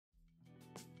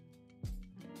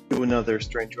to another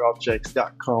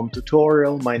strangerobjects.com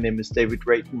tutorial. My name is David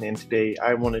Rayton, and today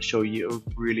I want to show you a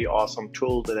really awesome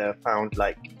tool that I found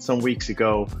like some weeks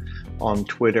ago on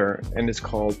Twitter, and it's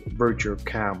called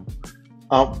VirtuCam.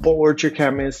 What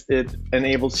VirtuCam is, it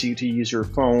enables you to use your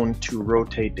phone to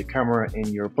rotate the camera in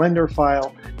your Blender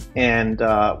file. And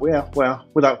well,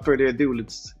 without further ado,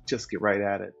 let's just get right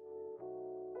at it.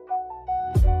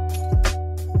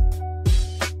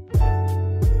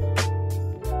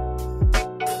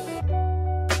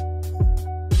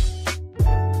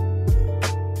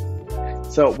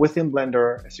 So within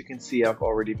Blender, as you can see, I've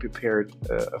already prepared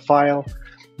a file.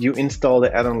 You install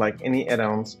the add-on like any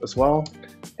add-ons as well.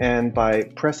 And by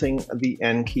pressing the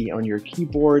N key on your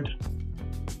keyboard,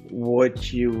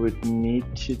 what you would need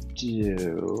to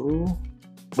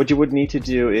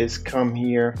do is come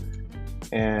here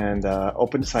and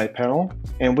open the side panel.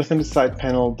 And within the side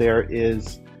panel, there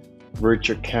is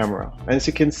VirtuCam. And as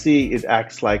you can see, it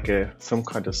acts like some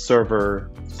kind of server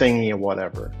thingy or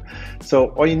whatever. So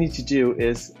all you need to do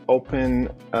is open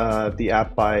the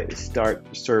app by start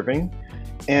serving,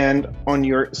 and on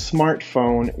your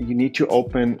smartphone you need to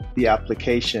open the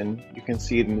application. You can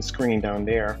see it in the screen down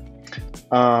there,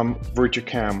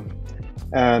 VirtuCam.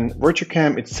 And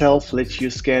VirtuCam itself lets you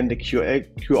scan the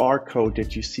QR code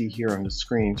that you see here on the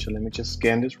screen. So let me just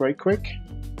scan this right quick.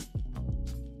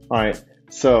 All right,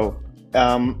 so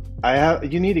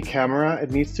you need a camera.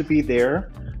 It needs to be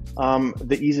there.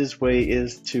 The easiest way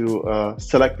is to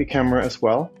select the camera as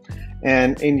well,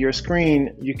 and in your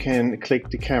screen you can click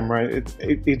the camera.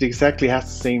 It exactly has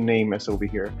the same name as over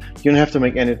here. You don't have to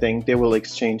make anything. They will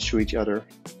exchange to each other.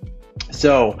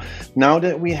 So now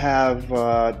that we have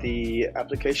the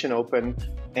application open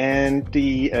and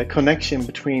the connection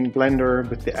between Blender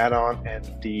with the add-on and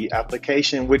the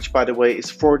application, which by the way is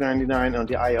 $4.99 on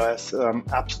the iOS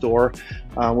App Store,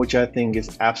 which I think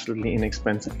is absolutely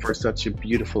inexpensive for such a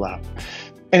beautiful app.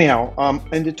 Anyhow,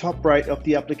 in the top right of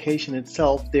the application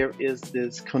itself, there is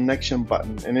this connection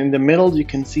button, and in the middle you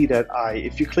can see that eye.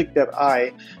 If you click that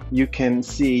eye, you can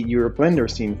see your Blender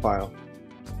scene file.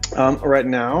 Right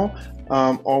now,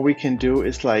 all we can do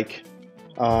is like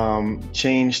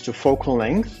change the focal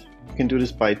length. You can do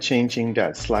this by changing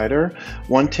that slider.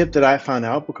 One tip that I found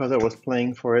out, because I was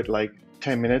playing for it like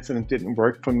 10 minutes and it didn't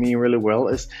work for me really well,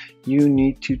 is you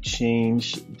need to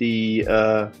change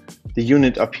the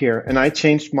unit up here. And I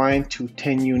changed mine to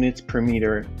 10 units per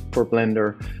meter for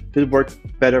Blender. This worked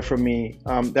better for me.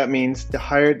 That means the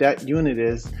higher that unit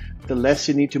is, the less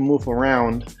you need to move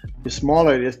around. The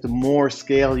smaller it is, the more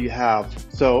scale you have.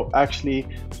 So actually,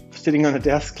 sitting on a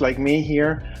desk like me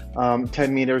here,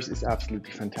 10 meters is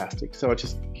absolutely fantastic. So I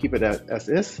just keep it as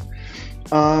is.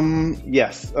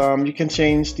 Yes, you can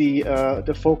change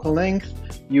the focal length.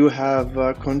 You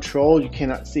have control. You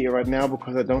cannot see it right now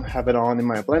because I don't have it on in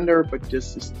my Blender, but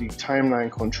this is the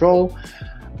timeline control.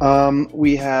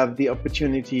 We have the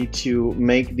opportunity to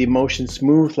make the motion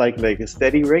smooth like a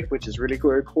steady rig, which is really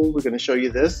very cool. We're going to show you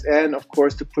this. And of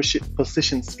course, the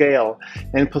position scale.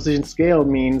 And position scale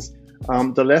means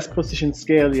the less position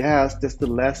scale you have, that's the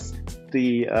less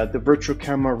the virtual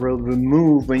camera will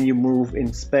remove when you move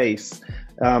in space.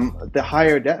 The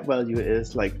higher that value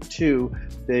is, like 2,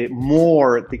 the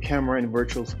more the camera in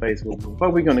virtual space will move.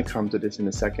 But we're going to come to this in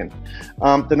a second.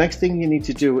 The next thing you need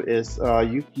to do is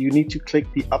you need to click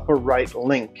the upper right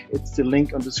link. It's the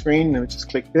link on the screen, and just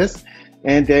click this,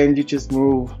 and then you just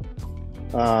move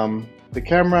the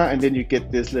camera, and then you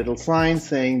get this little sign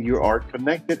saying you are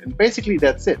connected, and basically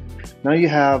that's it. Now you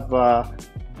have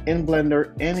in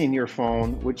Blender and in your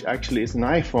phone, which actually is an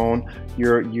iPhone,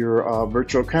 your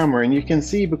virtual camera. And you can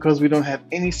see, because we don't have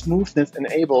any smoothness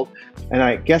enabled, and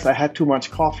I guess I had too much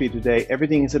coffee today,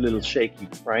 everything is a little shaky,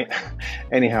 right?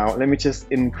 Anyhow, let me just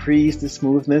increase the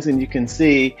smoothness, and you can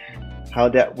see how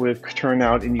that will turn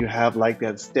out, and you have like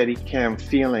that steady cam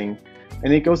feeling.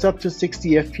 And it goes up to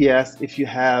 60 FPS if you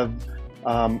have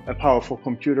a powerful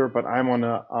computer, but I'm on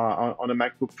a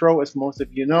MacBook Pro, as most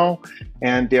of you know,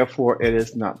 and therefore it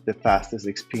is not the fastest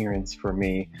experience for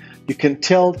me. You can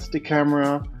tilt the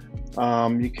camera,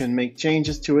 you can make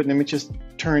changes to it. Let me just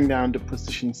turn down the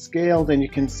position scale, then you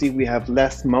can see we have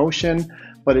less motion,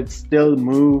 but it still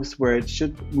moves where it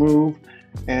should move.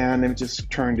 And let me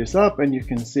just turn this up, and you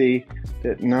can see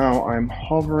that now I'm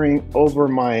hovering over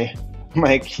my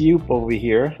cube over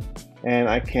here, and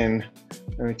I can,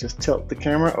 let me just tilt the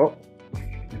camera. Oh,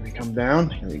 let me come down.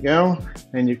 Here we go.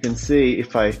 And you can see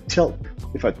if I tilt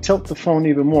the phone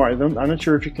even more, I'm not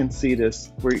sure if you can see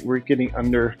this. We're getting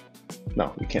under.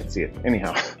 No, you can't see it.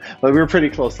 Anyhow, but we're pretty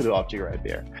close to the object right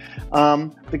there.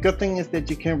 The good thing is that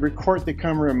you can record the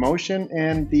camera in motion,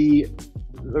 and the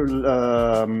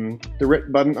the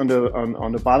red button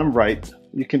on the bottom right.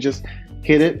 You can just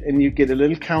hit it and you get a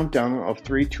little countdown of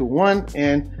 3, 2, 1,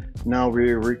 and now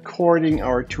we're recording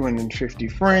our 250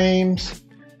 frames,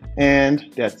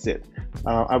 and that's it.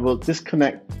 I will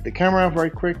disconnect the camera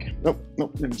very quick. Nope,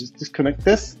 let me just disconnect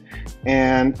this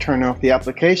and turn off the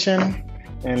application,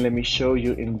 and let me show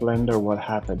you in Blender what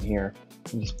happened here.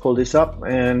 Just pull this up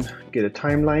and get a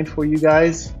timeline for you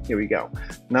guys. Here we go.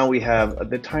 Now we have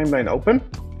the timeline open,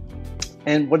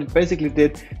 and what it basically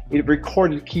did, it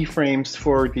recorded keyframes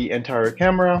for the entire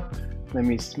camera. Let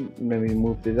me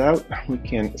move this out. We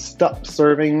can stop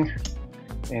serving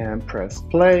and press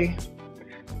play,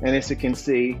 and as you can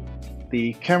see,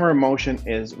 the camera motion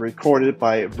is recorded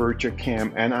by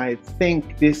VirtuCam, and I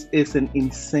think this is an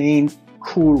insane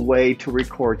cool way to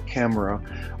record camera.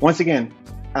 Once again,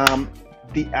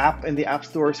 the app in the App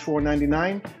Store is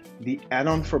 $4.99. The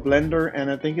add-on for Blender,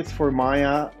 and I think it's for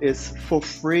Maya, is for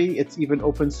free. It's even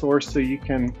open source, so you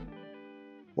can,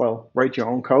 well, write your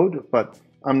own code, but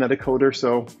I'm not a coder,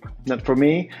 so not for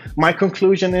me. My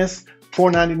conclusion is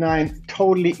 $4.99,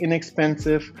 totally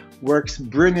inexpensive, works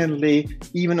brilliantly,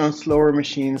 even on slower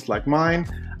machines like mine.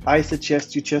 I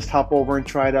suggest you just hop over and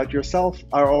try it out yourself.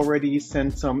 I already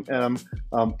sent some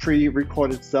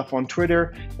pre-recorded stuff on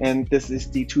Twitter, and this is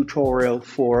the tutorial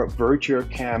for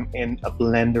VirtuCam in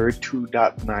Blender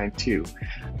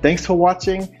 2.92. Thanks for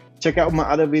watching. Check out my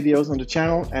other videos on the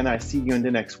channel, and I see you in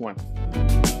the next one.